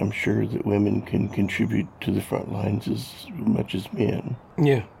 And I'm sure that women can contribute to the front lines as much as men.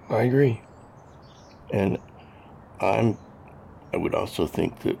 Yeah, I agree. And I would also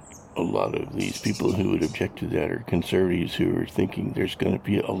think that a lot of these people who would object to that are conservatives who are thinking there's going to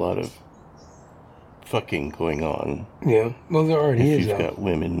be a lot of fucking going on. Yeah, well, there already is. If you've got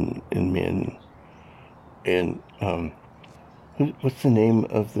women and men. And what's the name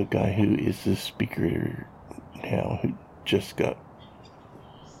of the guy who is the speaker now, who just got...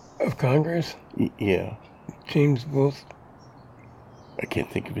 Of Congress? Yeah. James Wilson. I can't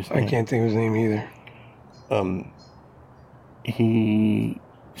think of his name. I can't think of his name either. He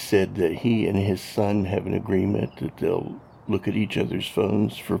said that he and his son have an agreement that they'll look at each other's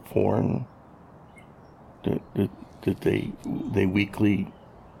phones for porn. That they weekly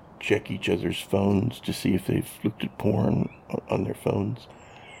check each other's phones to see if they've looked at porn on their phones.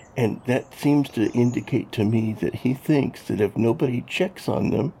 And that seems to indicate to me that he thinks that if nobody checks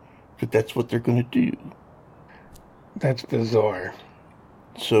on them, that's what they're going to do. That's bizarre.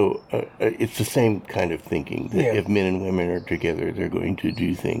 So it's the same kind of thinking that if men and women are together, they're going to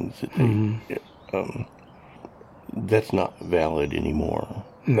do things that they, that's not valid anymore.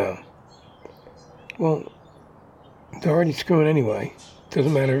 No. Well, they're already screwing anyway.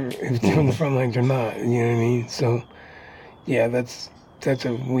 Doesn't matter if they're on the front lines or not. You know what I mean? So, yeah, that's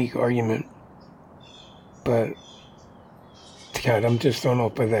a weak argument. But, God, I'm just thrown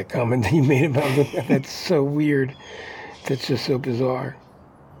off by that comment that you made about them. That's so weird. That's just so bizarre.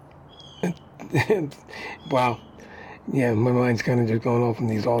 Wow. Yeah, my mind's kind of just going off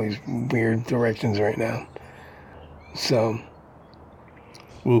in all these weird directions right now. So.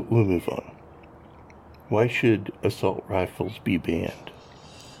 We'll move on. Why should assault rifles be banned?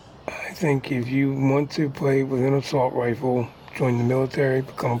 I think if you want to play with an assault rifle, join the military,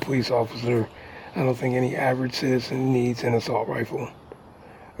 become a police officer, I don't think any average citizen needs an assault rifle.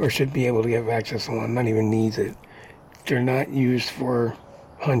 Or should be able to get access to one, not even needs it. They're not used for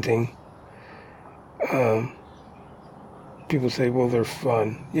hunting. People say, well, they're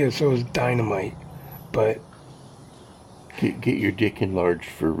fun. Yeah, so is dynamite. But... Get your dick enlarged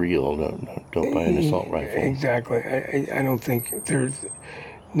for real. Don't buy an assault rifle. Exactly. I don't think there's...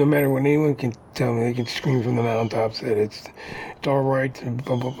 No matter what anyone can tell me, they can scream from the mountaintops that it's all right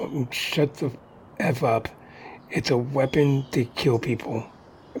to shut the F up. It's a weapon to kill people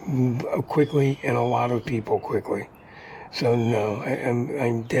quickly and a lot of people quickly. So no,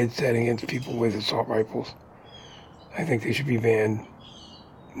 I'm dead set against people with assault rifles. I think they should be banned.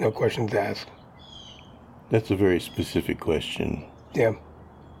 No questions asked. That's a very specific question. Yeah.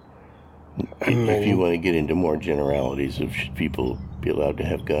 If you want to get into more generalities of should people be allowed to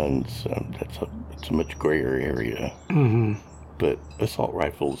have guns, it's a much grayer area. Mm-hmm. But assault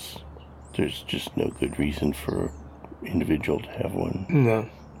rifles, there's just no good reason for an individual to have one. No.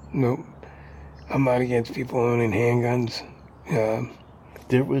 Nope. I'm not against people owning handguns.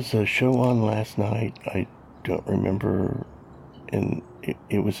 There was a show on last night, I don't remember, and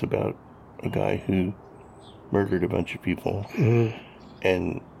it was about a guy who murdered a bunch of people. Mm-hmm.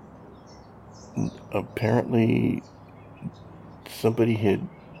 And apparently somebody had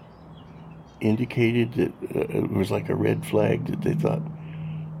indicated that it was like a red flag, that they thought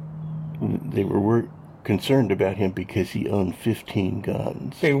they were concerned about him because he owned 15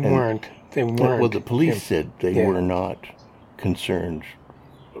 guns. They weren't. Well, the police said they were not concerned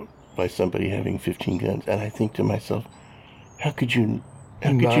by somebody having 15 guns. And I think to myself, how could you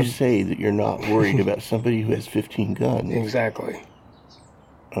say that you're not worried about somebody who has 15 guns? Exactly.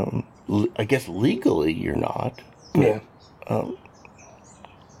 I guess legally you're not. But,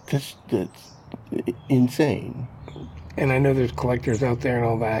 that's insane. And I know there's collectors out there and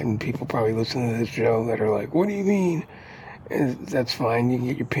all that, and people probably listen to this show that are like, what do you mean? And that's fine. You can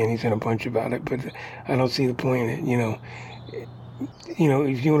get your panties in a bunch about it, but I don't see the point in it. If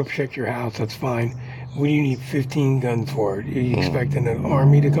you want to protect your house, that's fine. What do you need 15 guns for? Are you expecting an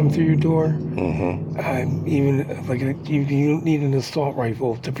army to come through your door? Mm-hmm. You don't need an assault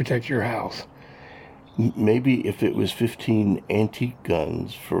rifle to protect your house. Maybe if it was 15 antique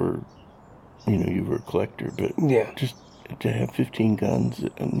guns for, you were a collector, but just to have 15 guns,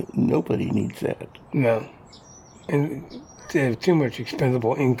 nobody needs that. No. And they have too much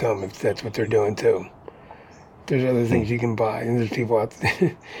expendable income if that's what they're doing too. There's other things you can buy, and there's people out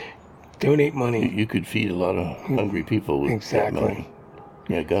there. Donate money. You could feed a lot of hungry people with that money.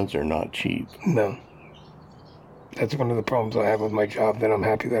 Yeah, guns are not cheap. No. That's one of the problems I have with my job, that I'm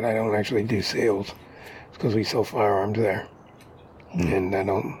happy that I don't actually do sales. It's because we sell firearms there. And I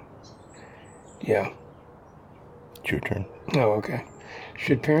don't... Yeah. It's your turn. Oh, okay.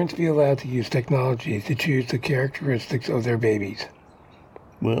 Should parents be allowed to use technology to choose the characteristics of their babies?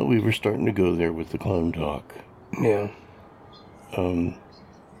 Well, we were starting to go there with the clone talk. Yeah.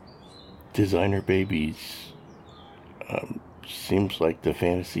 Designer babies seems like the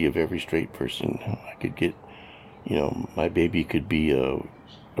fantasy of every straight person. I could get, my baby could be a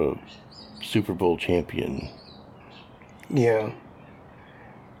Super Bowl champion. Yeah.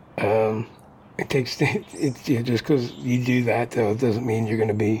 It takes, just because you do that, though, it doesn't mean you're going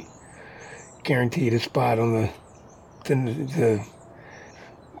to be guaranteed a spot on the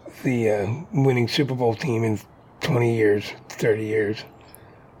winning Super Bowl team in 20 years, 30 years.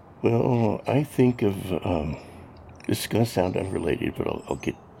 Well, I think of this is going to sound unrelated, but I'll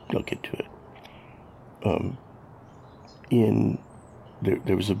get to it.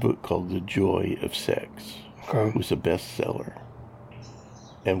 There was a book called The Joy of Sex. Okay. It was a bestseller,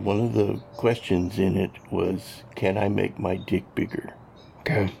 and one of the questions in it was, "Can I make my dick bigger?"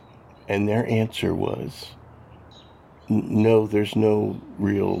 Okay. And their answer was, "No, there's no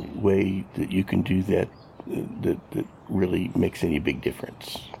real way that you can do that. That really makes any big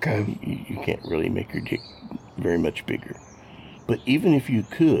difference. Okay. You can't really make your dick very much bigger. But even if you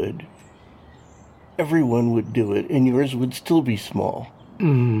could, everyone would do it, and yours would still be small.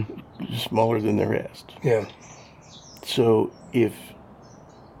 Mm-hmm. Smaller than the rest." Yeah. So if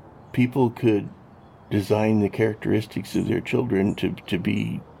people could design the characteristics of their children to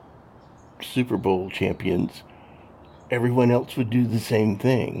be Super Bowl champions, everyone else would do the same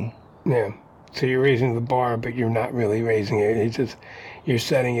thing. Yeah. So you're raising the bar, but you're not really raising it. It's just, you're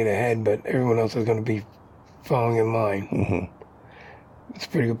setting it ahead, but everyone else is going to be following in line. Mm-hmm. That's a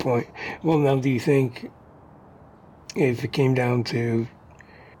pretty good point. Well, now, do you think if it came down to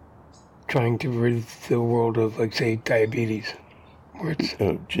trying to rid the world of, like, say, diabetes, where it's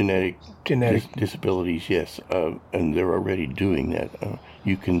genetic disabilities, yes, and they're already doing that.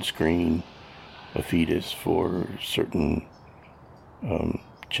 You can screen a fetus for certain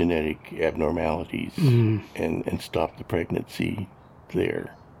genetic abnormalities and stop the pregnancy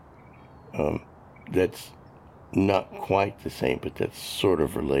there. That's not quite the same, but that's sort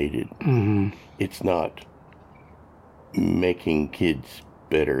of related. Mm-hmm. It's not making kids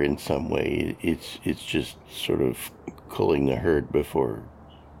better in some way. It's just sort of culling the herd before.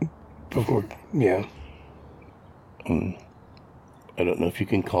 Yeah. I don't know if you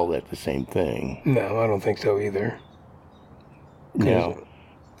can call that the same thing. No, I don't think so either. Now,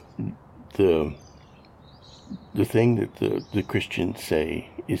 the thing that the Christians say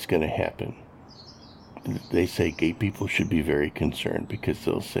is going to happen, they say gay people should be very concerned, because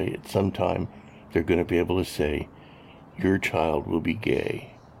they'll say at some time they're going to be able to say, your child will be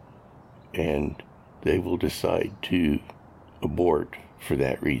gay. and they will decide to abort for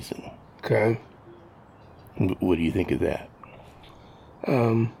that reason. Okay. What do you think of that?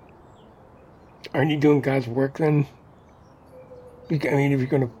 Aren't you doing God's work then? I mean, if you're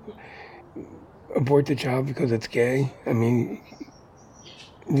going to abort the child because it's gay, I mean,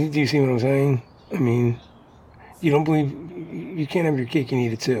 do you see what I'm saying? I mean, you don't believe, you can't have your cake and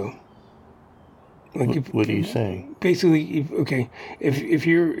eat it too. Like What are you saying? Basically, if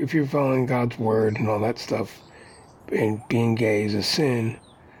you're following God's word and all that stuff, and being gay is a sin,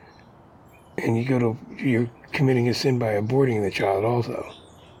 and you're committing a sin by aborting the child also.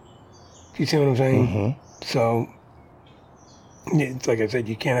 Do you see what I'm saying? Mm-hmm. So, it's like I said,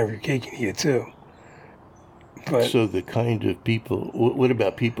 you can't have your cake and eat it too. But So the kind of people, what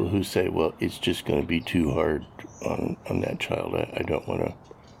about people who say, well, it's just going to be too hard on that child. I don't want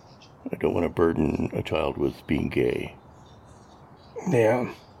to burden a child with being gay.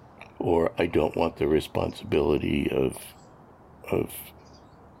 yeah, Or I don't want the responsibility of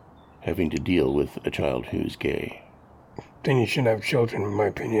having to deal with a child who's gay. then you shouldn't have children, in my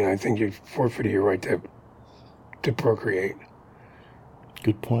opinion. I think you've forfeited your right to procreate.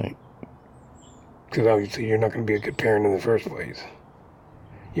 Good point. Because obviously you're not going to be a good parent in the first place.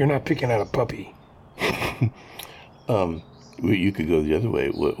 You're not picking out a puppy. Well, you could go the other way.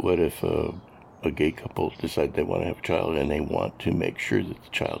 What if a gay couple decide they want to have a child and they want to make sure that the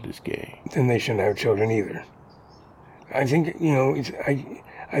child is gay? Then they shouldn't have children either. I think,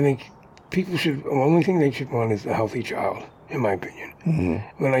 I think people should, the only thing they should want is a healthy child, in my opinion.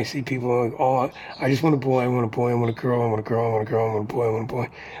 Mm-hmm. When I see people like, I just want a boy, I want a boy, I want a girl, I want a girl, I want a girl, I want a boy, I want a boy.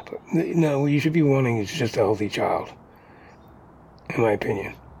 But no, what you should be wanting is just a healthy child, in my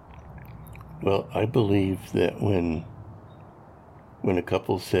opinion. Well, I believe that when a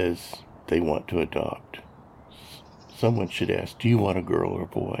couple says they want to adopt, someone should ask, do you want a girl or a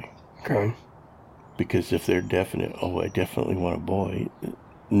boy? Okay. Because if they're definite, I definitely want a boy,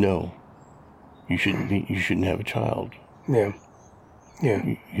 no. You shouldn't have a child. Yeah.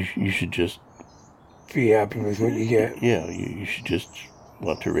 Yeah. You should just be happy with what you get. Yeah, you should just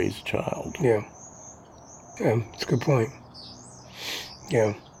want to raise a child. Yeah. Yeah, it's a good point.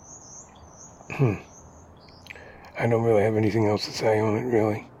 Yeah. I don't really have anything else to say on it,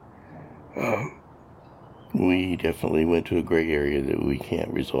 really. We definitely went to a gray area that we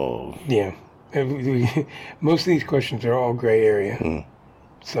can't resolve. Yeah. Most of these questions are all gray area.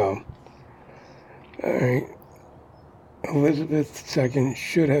 So, all right. Elizabeth II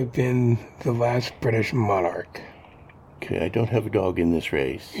should have been the last British monarch. Okay, I don't have a dog in this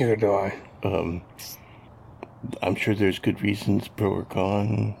race. Neither do I. I'm sure there's good reasons, pro or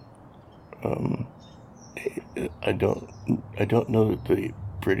con. I don't know that the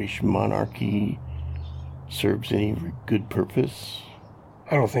British monarchy serves any good purpose.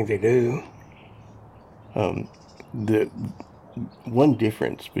 I don't think they do. The one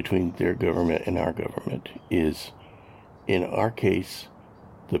difference between their government and our government is, in our case,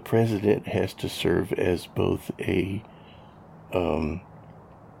 the president has to serve as both a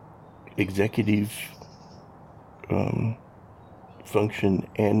executive function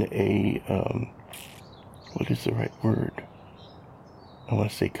and a what is the right word? I want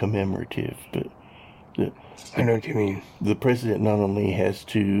to say commemorative, but I know what you mean. The president not only has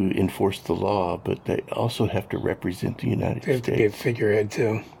to enforce the law, but they also have to represent the United States. They have to be a figurehead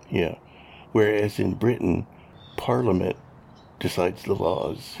too. Yeah. Whereas in Britain, Parliament decides the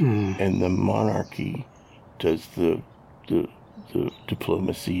laws, and the monarchy does the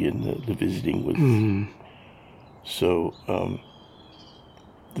diplomacy and the visiting with. So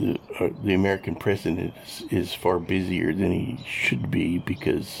the American president is far busier than he should be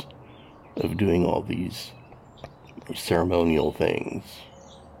because of doing all these ceremonial things.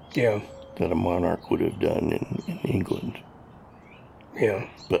 Yeah. That a monarch would have done in England. Yeah.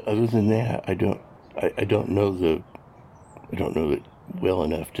 But other than that, I don't know that well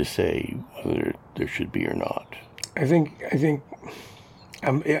enough to say whether there should be or not. I think I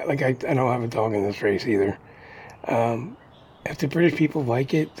don't have a dog in this race either. If the British people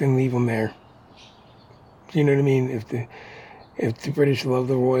like it, then leave them there. You know what I mean? If the British love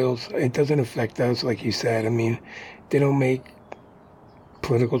the royals, it doesn't affect us, like you said. I mean, they don't make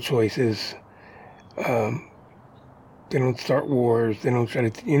political choices. They don't start wars. They don't try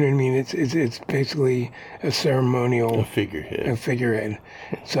to, you know what I mean? It's basically a ceremonial... A figurehead.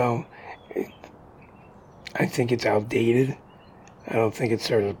 So, I think it's outdated. I don't think it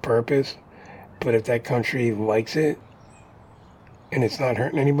serves a purpose. But if that country likes it, and it's not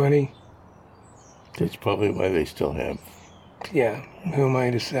hurting anybody... That's probably why they still have... Yeah, who am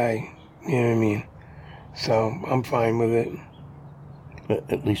I to say? You know what I mean? So, I'm fine with it. But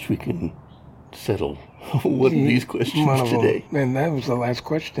at least we can settle one of these questions One of them. today. And that was the last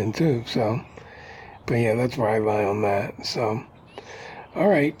question, too, so. But yeah, that's where I lie on that, so. All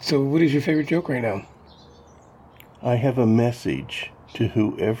right, so what is your favorite joke right now? I have a message to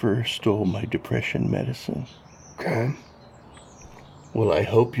whoever stole my depression medicine. Okay. Well, I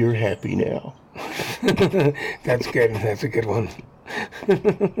hope you're happy now. That's good. That's a good one.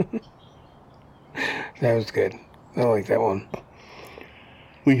 That was good. I like that one.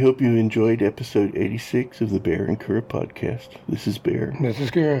 We hope you enjoyed episode 86 of the Bear and Kura podcast. This is Bear. This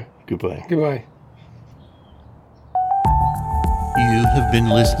is Kura. Goodbye. Goodbye. You have been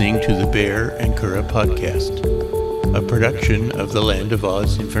listening to the Bear and Kura podcast, a production of the Land of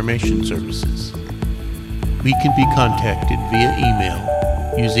Oz Information Services. We can be contacted via email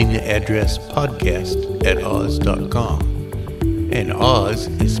using the address podcast@oz.com. And Oz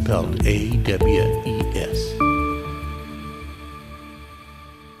is spelled A-W-E-S.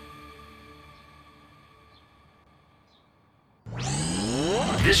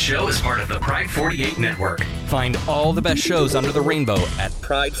 This show is part of the Pride 48 Network. Find all the best shows under the rainbow at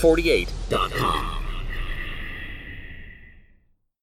pride48.com.